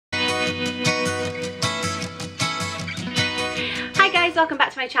welcome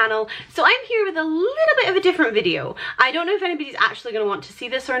back to my channel. So I'm here with a little bit of a different video. I don't know if anybody's actually going to want to see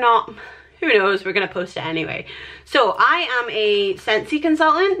this or not. Who knows, we're going to post it anyway. So I am a Scentsy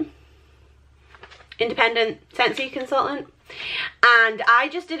consultant, independent Scentsy consultant, and I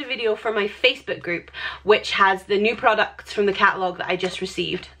just did a video for my Facebook group which has the new products from the catalogue that I just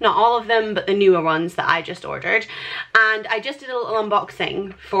received. Not all of them, but the newer ones that I just ordered. And I just did a little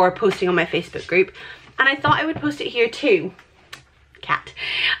unboxing for posting on my Facebook group, and I thought I would post it here too. Cat.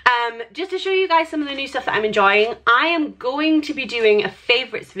 Just to show you guys some of the new stuff that I'm enjoying. I am going to be doing a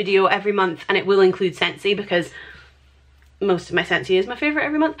favourites video every month, and it will include Scentsy because most of my Scentsy is my favourite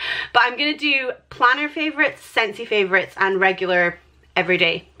every month. But I'm going to do planner favourites, Scentsy favourites, and regular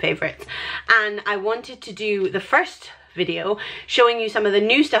everyday favourites. And I wanted to do the first video showing you some of the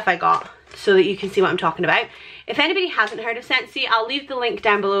new stuff I got so that you can see what I'm talking about. If anybody hasn't heard of Scentsy, I'll leave the link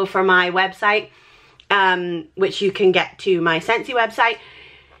down below for my website, which you can get to my Scentsy website.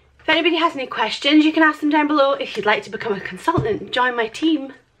 If anybody has any questions, you can ask them down below. If you'd like to become a consultant, join my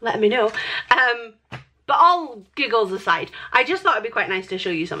team, let me know. But all giggles aside, I just thought it'd be quite nice to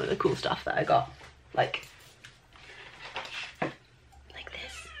show you some of the cool stuff that I got. Like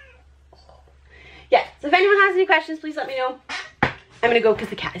this. Yeah, so if anyone has any questions, please let me know. I'm gonna go because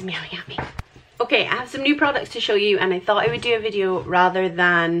the cat is meowing at me. Okay, I have some new products to show you, and I thought I would do a video rather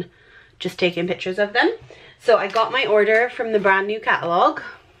than just taking pictures of them. So I got my order from the brand new catalogue.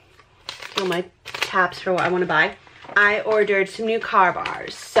 All my tabs for what I want to buy. I ordered some new car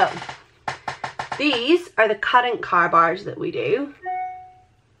bars. So these are the current car bars that we do.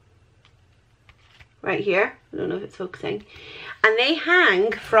 Right here. I don't know if it's focusing. And they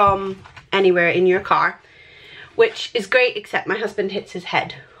hang from anywhere in your car, which is great, except my husband hits his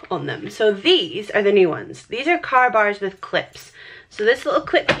head on them. So these are the new ones. These are car bars with clips. So this little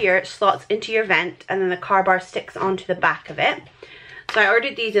clip here slots into your vent, and then the car bar sticks onto the back of it. So I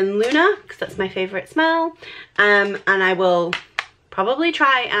ordered these in Luna because that's my favourite smell, and I will probably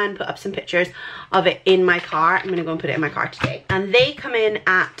try and put up some pictures of it in my car. I'm going to go and put it in my car today. And they come in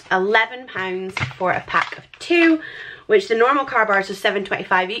at £11 for a pack of 2, which the normal car bars are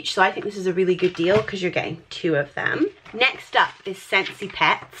 $7.25 each, so I think this is a really good deal because you're getting 2 of them. Next up is Scentsy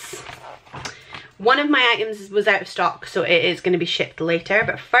Pets. One of my items was out of stock, so it is going to be shipped later.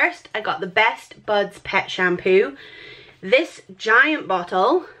 But first, I got the Best Buds Pet Shampoo. This giant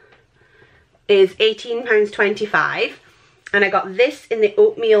bottle is £18.25. And I got this in the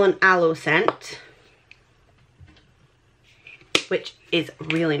oatmeal and aloe scent, which is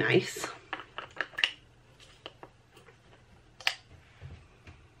really nice.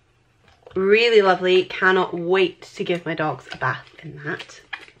 Really lovely. Cannot wait to give my dogs a bath in that.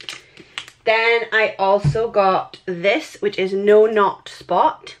 Then I also got this, which is No Knot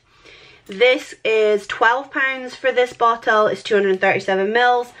Spot. This is £12 for this bottle. It's 237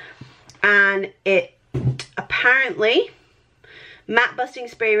 mils, and it apparently matte busting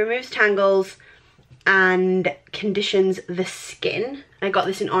spray, removes tangles and conditions the skin. I got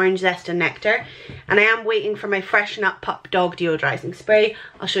this in Orange Zest and Nectar, and I am waiting for my Freshen Up Pup Dog Deodorizing Spray.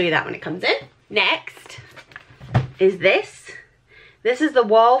 I'll show you that when it comes in. Next is this. This is the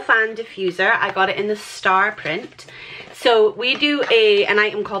Wall Fan Diffuser. I got it in the star print. So we do an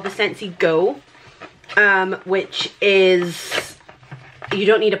item called the Scentsy Go, which is, you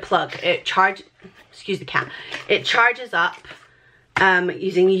don't need a plug. It excuse the cat. It charges up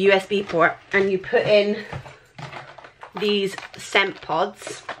using a USB port, and you put in these scent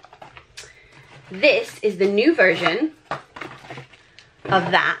pods. This is the new version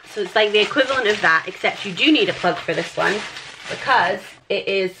of that. So it's like the equivalent of that, except you do need a plug for this one because it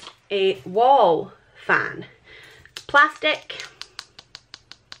is a wall fan. Plastic.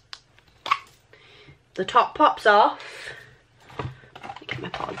 The top pops off. Let me get my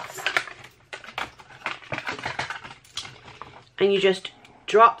pods. And you just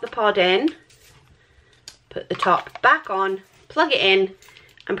drop the pod in, put the top back on, plug it in,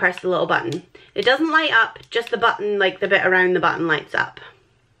 and press the little button. It doesn't light up, just the button, like the bit around the button lights up.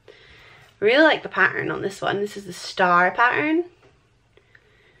 I really like the pattern on this one. This is the star pattern.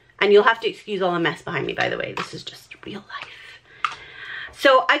 And you'll have to excuse all the mess behind me, by the way. This is just real life.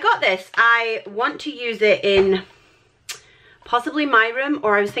 So I got this. I want to use it in possibly my room,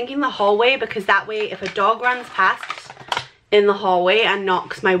 or I was thinking the hallway, because that way if a dog runs past in the hallway and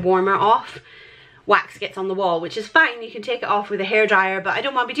knocks my warmer off, wax gets on the wall, which is fine. You can take it off with a hairdryer, but I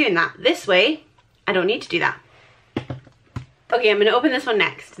don't want to be doing that. This way, I don't need to do that. Okay, I'm going to open this one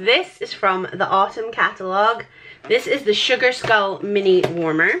next. This is from the autumn catalogue. This is the Sugar Skull Mini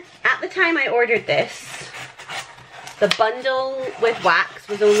Warmer. At the time I ordered this, the bundle with wax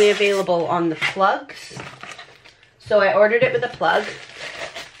was only available on the plugs. So I ordered it with a plug.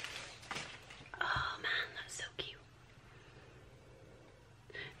 Oh man, that's so cute.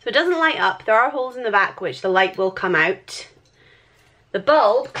 So it doesn't light up. There are holes in the back which the light will come out. The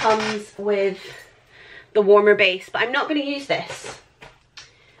bulb comes with the warmer base, but I'm not going to use this.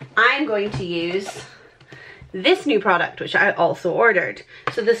 I'm going to use this new product, which I also ordered.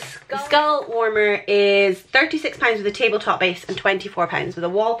 So the skull warmer is £36 with a tabletop base and £24 with a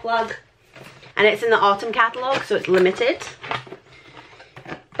wall plug. And it's in the autumn catalogue, so it's limited.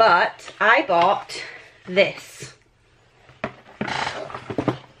 But I bought this,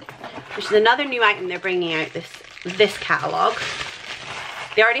 which is another new item they're bringing out this catalogue.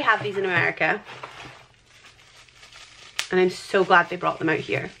 They already have these in America. And I'm so glad they brought them out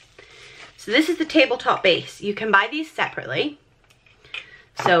here. So this is the tabletop base. You can buy these separately.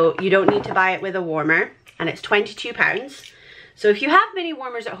 So you don't need to buy it with a warmer. And it's £22. So if you have mini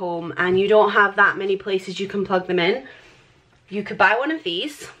warmers at home and you don't have that many places you can plug them in, you could buy one of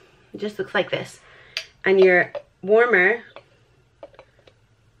these. It just looks like this. And your warmer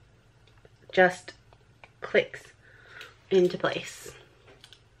just clicks into place.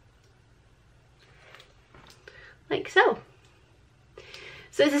 Like so.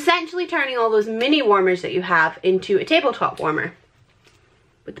 So it's essentially turning all those mini warmers that you have into a tabletop warmer.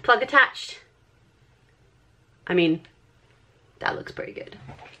 With the plug attached. I mean, that looks pretty good.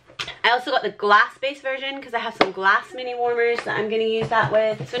 I also got the glass-based version because I have some glass mini warmers that I'm going to use that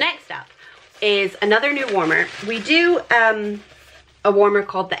with. So next up is another new warmer. We do a warmer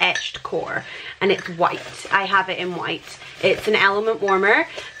called the Etched Core, and it's white. I have it in white. It's an element warmer.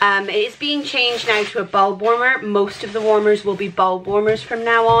 It is being changed now to a bulb warmer. Most of the warmers will be bulb warmers from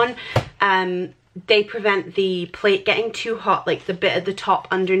now on. They prevent the plate getting too hot, like the bit at the top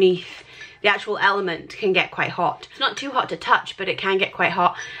underneath. The actual element can get quite hot. It's not too hot to touch, but it can get quite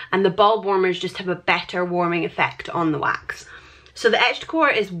hot. And the bulb warmers just have a better warming effect on the wax. So the Etched Core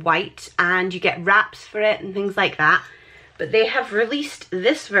is white and you get wraps for it and things like that. But they have released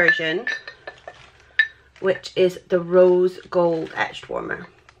this version, which is the rose gold etched warmer.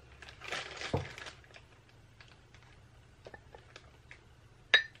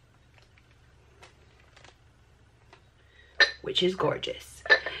 Which is gorgeous.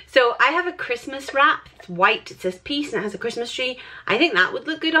 So I have a Christmas wrap. It's white, it says peace, and it has a Christmas tree. I think that would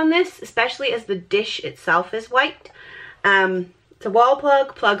look good on this, especially as the dish itself is white. It's a wall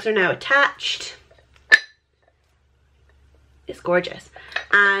plug. Plugs are now attached. It's gorgeous.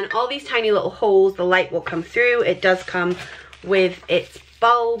 And all these tiny little holes, the light will come through. It does come with its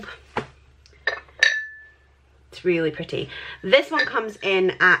bulb. It's really pretty. This one comes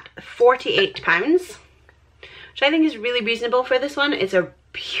in at £48, which I think is really reasonable for this one. It's a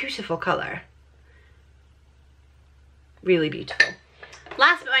beautiful colour. Really beautiful.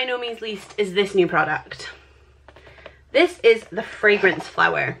 Last but by no means least is this new product. This is the fragrance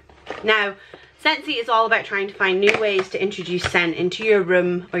flower. Now, Scentsy is all about trying to find new ways to introduce scent into your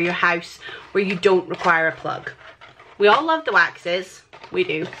room or your house where you don't require a plug. We all love the waxes, we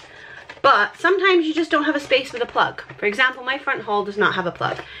do, but sometimes you just don't have a space with a plug. For example, my front hall does not have a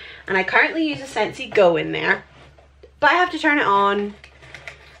plug, and I currently use a Scentsy Go in there, but I have to turn it on.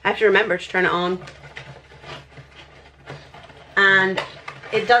 I have to remember to turn it on, and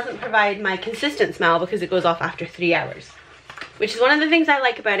it doesn't provide my consistent smell because it goes off after 3 hours. Which is one of the things I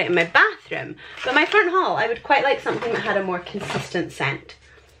like about it in my bathroom. But my front hall, I would quite like something that had a more consistent scent.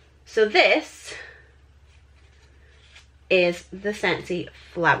 So this is the Scentsy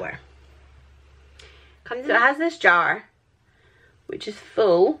Flower. So it has this jar, which is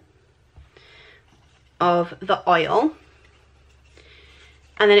full of the oil.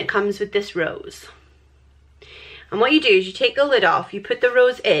 And then it comes with this rose. And what you do is you take the lid off, you put the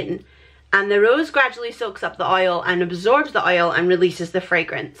rose in, and the rose gradually soaks up the oil and absorbs the oil and releases the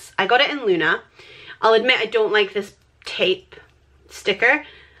fragrance. I got it in Luna. I'll admit I don't like this tape sticker.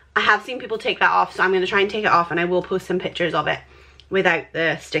 I have seen people take that off, so I'm going to try and take it off, and I will post some pictures of it without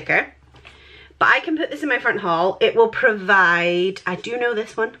the sticker. But I can put this in my front hall. It will provide, I do know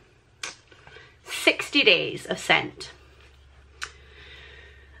this one, 60 days of scent.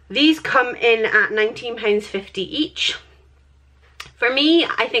 These come in at £19.50 each. For me,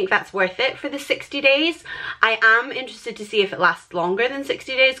 I think that's worth it for the 60 days. I am interested to see if it lasts longer than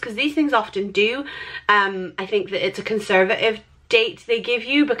 60 days because these things often do. I think that it's a conservative date they give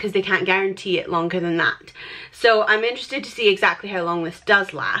you because they can't guarantee it longer than that. So I'm interested to see exactly how long this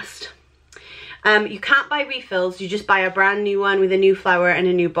does last. You can't buy refills, you just buy a brand new one with a new flower and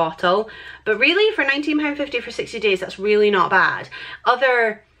a new bottle. But really, for £19.50 for 60 days, that's really not bad.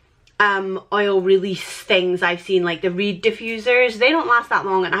 Other oil release things I've seen, like the reed diffusers. They don't last that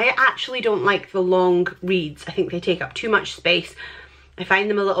long, and I actually don't like the long reeds. I think they take up too much space. I find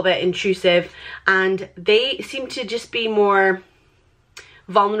them a little bit intrusive, and they seem to just be more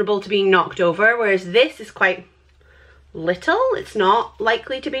vulnerable to being knocked over, whereas this is quite little. It's not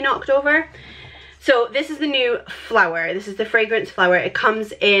likely to be knocked over. So this is the new flower. This is the fragrance flower. It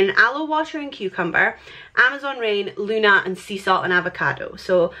comes in aloe water and cucumber, Amazon rain, Luna, and sea salt and avocado.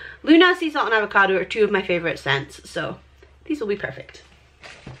 So Luna, sea salt and avocado are two of my favorite scents, so these will be perfect.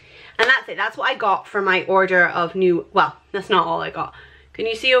 And that's it. That's what I got for my order of new, well, that's not all I got. Can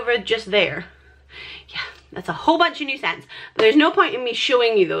you see over just there? Yeah, that's a whole bunch of new scents. But there's no point in me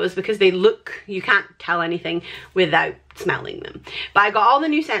showing you those because they look, you can't tell anything without smelling them. But I got all the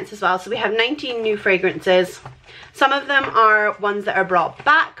new scents as well. So we have 19 new fragrances. Some of them are ones that are brought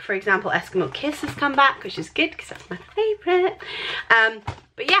back. For example, Eskimo Kiss has come back, which is good because that's my favorite.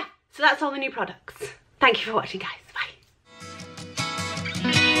 But yeah, so that's all the new products. Thank you for watching, guys. Bye.